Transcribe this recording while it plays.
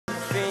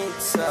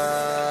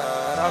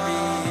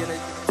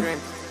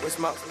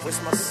my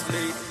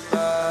sleep,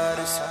 but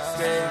it's a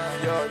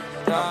graveyard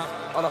now.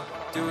 All I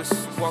do is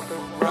walk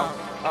around.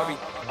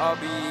 I'll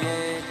be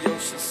in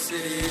Yoshi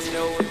City, you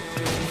know what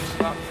to do.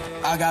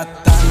 I got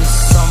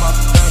diamonds on my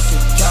bank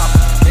account.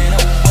 They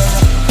know where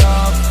I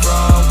come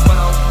from. When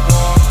I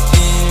walk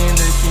in,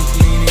 they can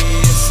clean it,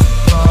 it's a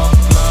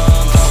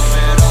problem. Drop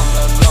it on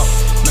the low,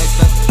 make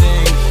that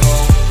thing go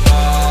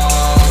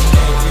back.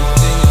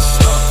 Everything is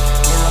up,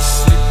 when I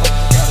sleep I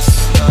gotta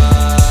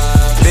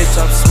slide. Bitch,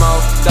 I'm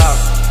smoked out,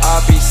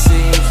 I be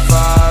seeing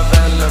 5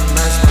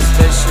 elements. My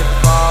spaceship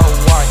all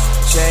white,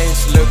 chains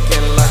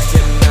looking like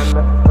an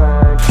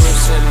elephant.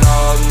 Cruising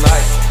all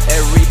night,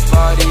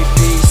 everybody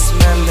be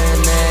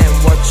smelling it.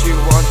 What you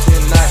want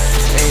tonight?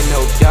 Ain't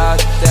no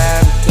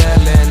goddamn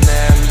telling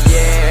them.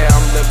 Yeah,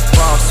 I'm the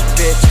boss,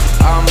 bitch,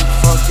 I'm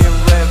fucking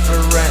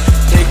reverend.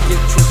 Take a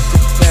trip to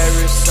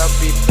Paris, I'll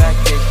be back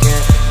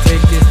again.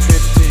 Take a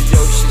trip to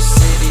Yoshi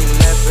City,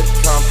 never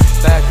come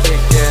back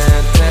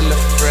again. Tell a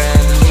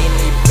friend, leave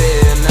me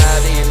been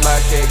at it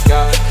like a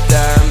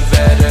goddamn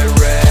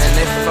veteran.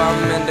 If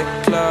I'm in the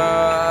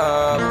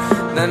club,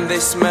 then they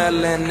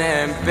smelling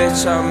it.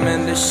 Bitch, I'm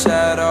in the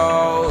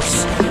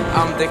shadows,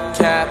 I'm the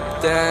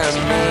captain.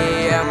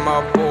 Me and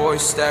my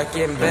boys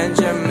stacking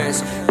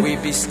Benjamins. We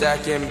be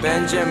stacking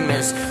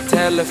Benjamins.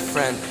 Tell a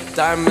friend,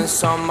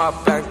 diamonds on my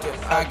back.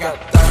 I got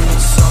diamonds.